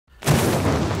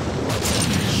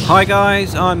Hi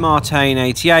guys, I'm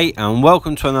Martain88 and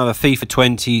welcome to another FIFA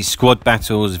 20 Squad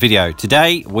Battles video.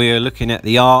 Today we're looking at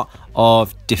the art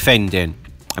of defending,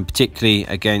 and particularly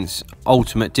against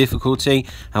ultimate difficulty.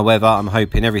 However, I'm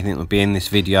hoping everything that will be in this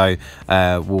video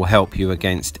will help you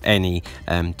against any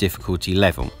difficulty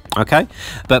level. Okay,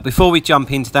 but before we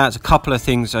jump into that, there's a couple of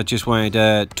things I just wanted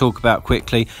to talk about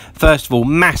quickly. First of all,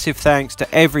 massive thanks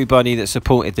to everybody that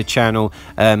supported the channel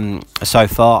so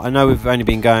far. I know we've only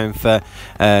been going for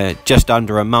just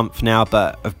under a month now,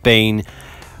 but have been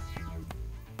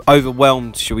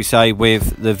overwhelmed, shall we say,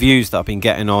 with the views that I've been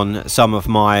getting on some of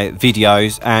my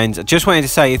videos. And I just wanted to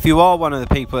say, if you are one of the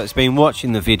people that's been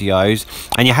watching the videos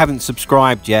and you haven't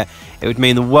subscribed yet, it would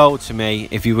mean the world to me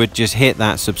if you would just hit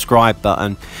that subscribe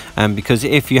button, because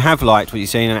if you have liked what you've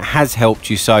seen and it has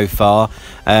helped you so far,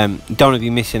 don't want to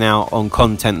be missing out on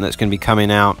content that's going to be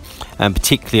coming out,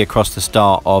 particularly across the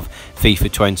start of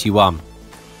FIFA 21.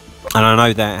 And I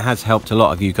know that it has helped a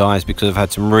lot of you guys, because I've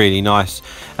had some really nice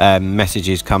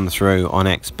messages come through on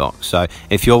Xbox. So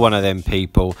if you're one of them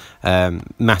people,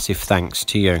 massive thanks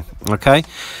to you. Okay,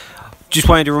 just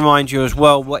wanted to remind you as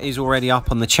well what is already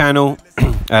up on the channel.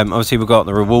 Obviously we've got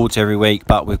the rewards every week,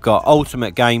 but we've got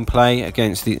ultimate gameplay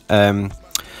against the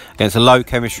against a low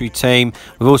chemistry team.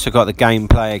 We've also got the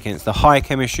gameplay against the high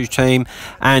chemistry team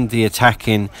and the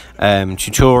attacking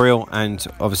tutorial, and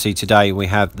obviously today we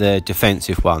have the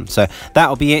defensive one. So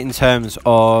that'll be it in terms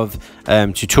of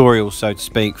tutorials, so to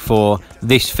speak, for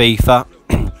this FIFA.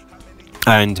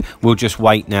 And we'll just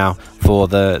wait now for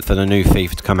the new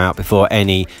FIFA to come out before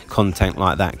any content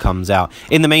like that comes out.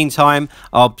 In the meantime,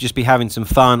 I'll just be having some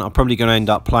fun. I'm probably going to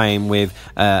end up playing with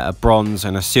a bronze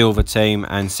and a silver team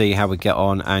and see how we get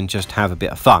on and just have a bit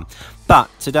of fun. But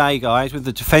today, guys, with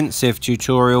the defensive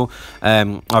tutorial,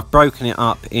 I've broken it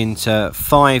up into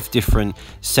 5 different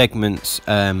segments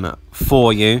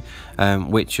for you,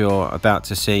 which you're about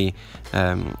to see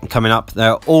coming up.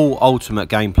 They're all ultimate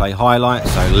gameplay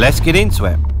highlights, so let's get into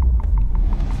it.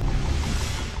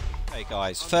 Okay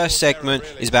guys, first segment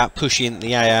is about pushing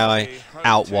the AI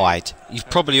out wide. You've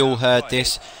probably all heard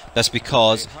this. That's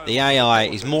because the AI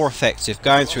is more effective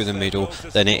going through the middle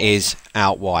than it is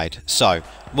out wide. So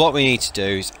what we need to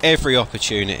do is every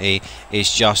opportunity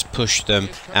is just push them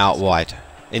out wide.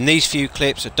 In these few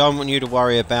clips, I don't want you to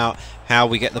worry about how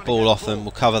we get the ball off them.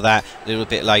 We'll cover that a little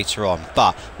bit later on.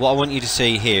 But what I want you to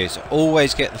see here is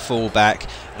always get the fullback,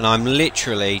 and I'm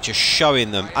literally just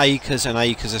showing them acres and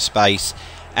acres of space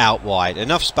out wide.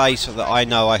 Enough space so that I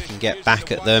know I can get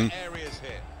back at them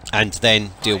and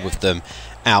then deal with them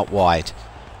out wide.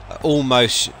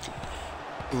 Almost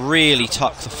really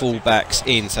tuck the fullbacks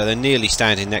in so they're nearly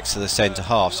standing next to the centre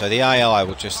half, so the AI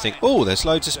will just think, oh, there's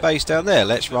loads of space down there,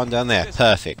 let's run down there.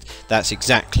 Perfect, that's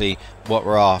exactly what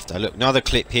we're after. Look, another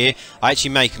clip here. I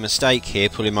actually make a mistake here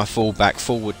pulling my fullback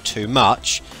forward too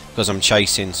much because I'm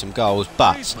chasing some goals,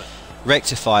 but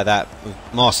rectify that with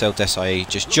Marcel Desailly,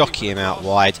 just jockey him out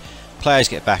wide. Players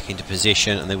get back into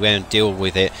position and they won't deal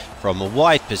with it from a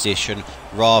wide position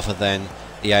rather than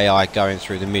the AI going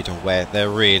through the middle, where they're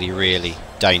really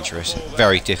dangerous.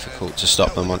 Very difficult to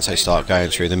stop them once they start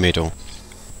going through the middle.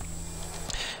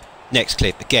 Next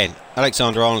clip, again,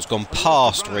 Alexander-Arnold's gone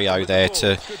past Rio there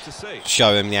to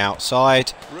show him the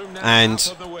outside, and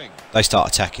they start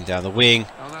attacking down the wing.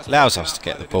 Allows us to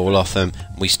get the ball off them,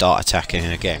 and we start attacking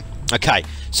again. Okay,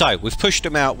 so we've pushed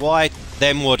them out wide.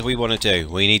 Then what do we want to do?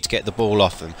 We need to get the ball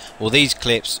off them. Well, these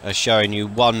clips are showing you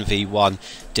 1v1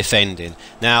 defending.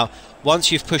 Now,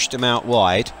 once you've pushed them out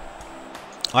wide,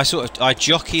 I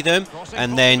jockey them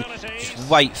and then just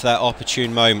wait for that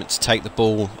opportune moment to take the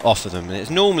ball off of them. And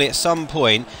it's normally at some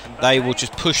point they will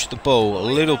just push the ball a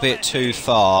little bit too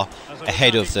far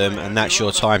ahead of them, and that's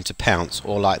your time to pounce.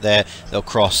 Or like there, they'll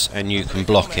cross and you can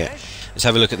block it. Let's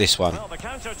have a look at this one.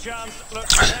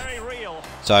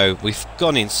 So we've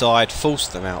gone inside,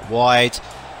 forced them out wide.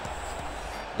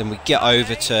 Then we get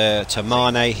over to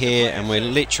Mane here, and we're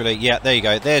literally, yeah, there you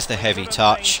go, there's the heavy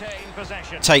touch.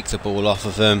 Take the ball off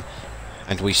of them,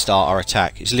 and we start our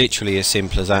attack. It's literally as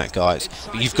simple as that, guys.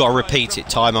 But you've got to repeat it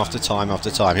time after time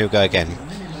after time. Here we go again.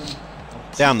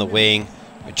 Down the wing,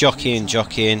 we're jockeying,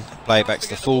 play it back to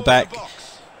the fullback.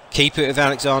 Keep it with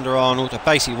Alexander-Arnold. I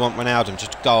basically want Ronaldo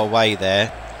just to go away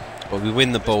there. But we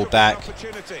win the ball back,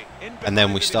 and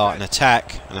then we start an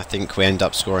attack, and I think we end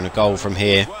up scoring a goal from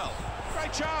here.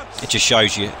 It just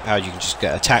shows you how you can just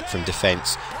get attack from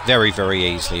defence very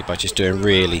easily by just doing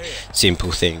really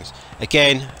simple things.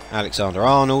 Again,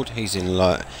 Alexander-Arnold, he's in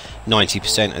like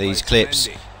 90% of these clips.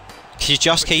 You're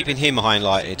just keeping him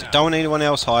highlighted. Don't want anyone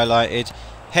else highlighted.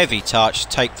 heavy touch,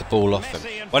 take the ball off them.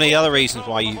 One of the other reasons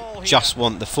why you just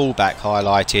want the fullback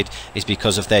highlighted is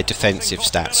because of their defensive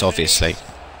stats, obviously.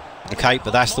 Okay,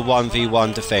 but that's the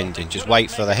 1v1 defending. Just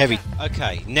wait for the heavy.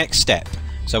 Okay, next step.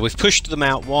 So we've pushed them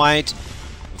out wide.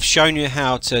 We've shown you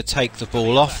how to take the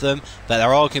ball off them, but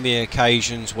there are going to be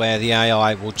occasions where the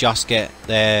AI will just get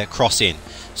their cross in.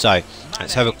 So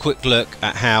let's have a quick look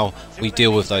at how we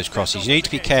deal with those crosses. You need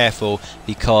to be careful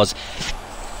because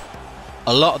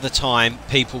a lot of the time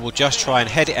people will just try and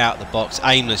head it out the box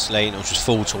aimlessly and it'll just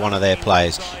fall to one of their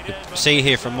players. You see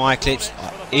here from my clips,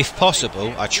 if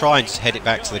possible I try and head it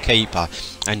back to the keeper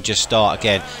and just start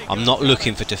again. I'm not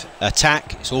looking for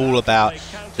attack, it's all about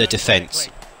the defence.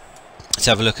 Let's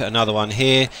have a look at another one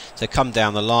here. So come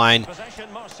down the line,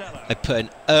 they put an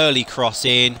early cross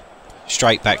in,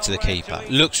 straight back to the keeper.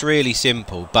 Looks really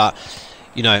simple, but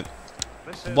you know,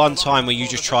 one time where you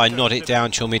just try and nod it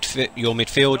down to your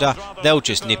midfielder, they'll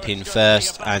just nip in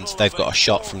first and they've got a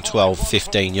shot from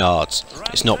 12-15 yards.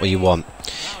 It's not what you want.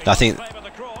 I think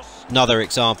another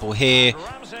example here,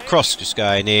 cross just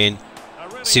going in,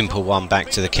 simple one back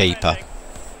to the keeper.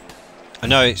 I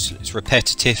know it's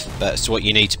repetitive, but it's what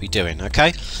you need to be doing.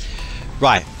 Okay,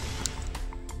 right,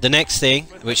 the next thing,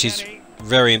 which is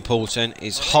very important,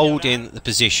 is holding the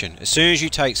position. As soon as you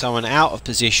take someone out of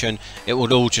position, it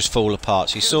will all just fall apart.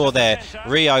 So you saw there,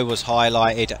 Rio was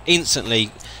highlighted,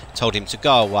 instantly told him to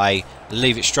go away,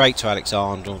 leave it straight to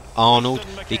Alexander-Arnold,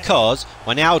 because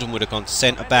Wijnaldum would have gone to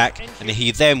centre back and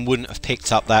he then wouldn't have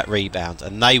picked up that rebound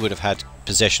and they would have had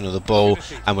possession of the ball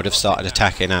and would have started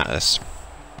attacking at us.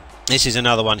 This is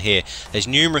another one here. There's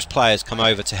numerous players come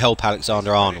over to help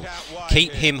Alexander-Arnold.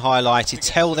 Keep him highlighted,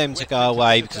 tell them to go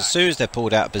away, because as soon as they're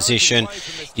pulled out of position,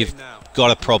 you've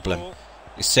got a problem.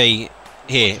 You see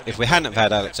here, if we hadn't have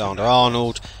had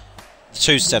Alexander-Arnold, the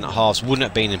two centre-halves wouldn't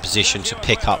have been in position to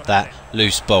pick up that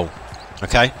loose ball.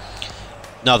 Okay,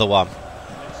 another one.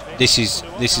 This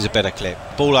is a better clip.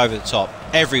 Ball over the top.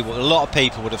 A lot of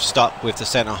people would have stuck with the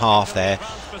centre-half there,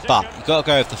 but you've got to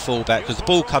go with the fullback because the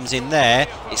ball comes in there.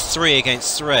 It's 3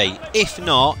 against 3. If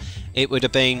not, it would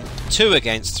have been 2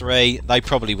 against 3. They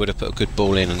probably would have put a good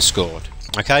ball in and scored.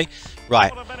 Okay,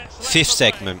 right. Fifth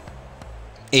segment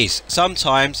is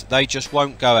sometimes they just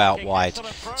won't go out wide,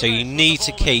 so you need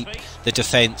to keep the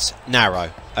defence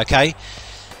narrow. Okay,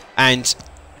 and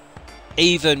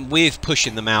even with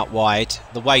pushing them out wide,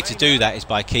 the way to do that is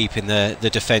by keeping the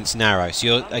defence narrow. So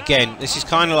you're, again, this is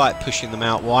kind of like pushing them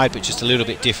out wide, but just a little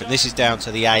bit different. This is down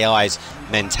to the AI's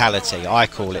mentality, I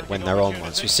call it, when they're on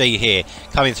one. So you see here,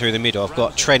 coming through the middle, I've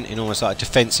got Trent in almost like a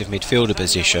defensive midfielder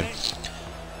position,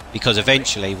 because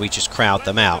eventually we just crowd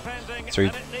them out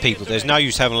through people. There's no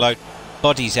use having a load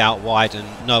bodies out wide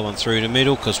and no one through the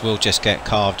middle, because we'll just get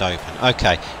carved open.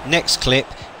 Okay, next clip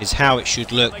is how it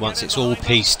should look once it's all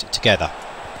pieced together.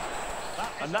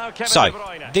 So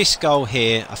this goal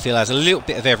here, I feel, has a little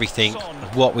bit of everything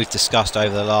of what we've discussed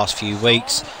over the last few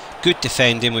weeks. Good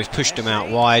defending, we've pushed them out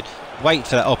wide, wait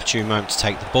for that opportune moment to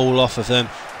take the ball off of them,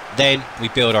 then we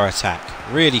build our attack.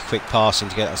 Really quick passing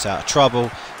to get us out of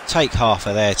trouble, take half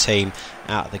of their team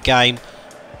out of the game,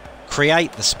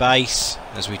 create the space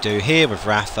as we do here with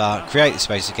Rafa, create the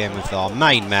space again with our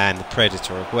main man, the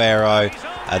Predator Aguero,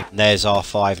 and there's our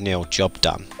 5-0, job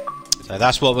done. So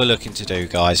that's what we're looking to do,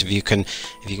 guys. If you can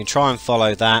try and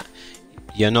follow that,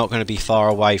 you're not going to be far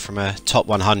away from a top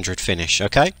 100 finish.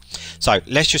 Okay, so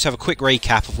let's just have a quick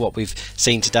recap of what we've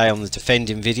seen today on the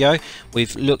defending video.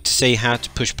 We've looked to see how to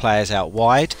push players out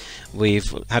wide.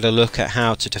 We've had a look at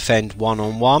how to defend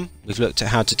one-on-one. We've looked at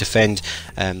how to defend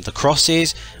the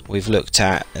crosses. We've looked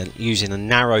at using a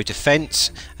narrow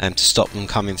defence to stop them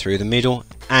coming through the middle,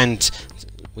 and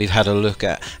we've had a look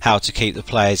at how to keep the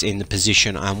players in the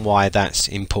position and why that's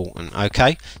important.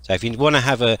 Okay, so if you want to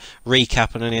have a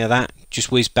recap on any of that, just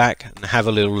whiz back and have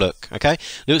a little look. Okay,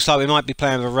 looks like we might be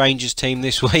playing with a Rangers team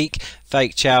this week.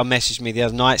 Fake Chow messaged me the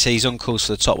other night, said he's on course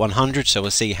for the top 100, so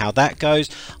we'll see how that goes.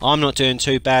 I'm not doing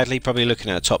too badly, probably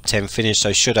looking at a top 10 finish,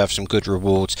 so should have some good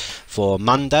rewards for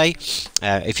Monday.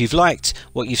 If you've liked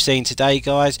what you've seen today,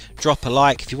 guys, drop a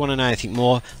like. If you want to know anything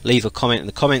more, leave a comment in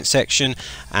the comment section,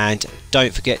 and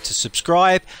don't forget to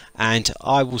subscribe, and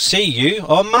I will see you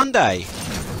on Monday.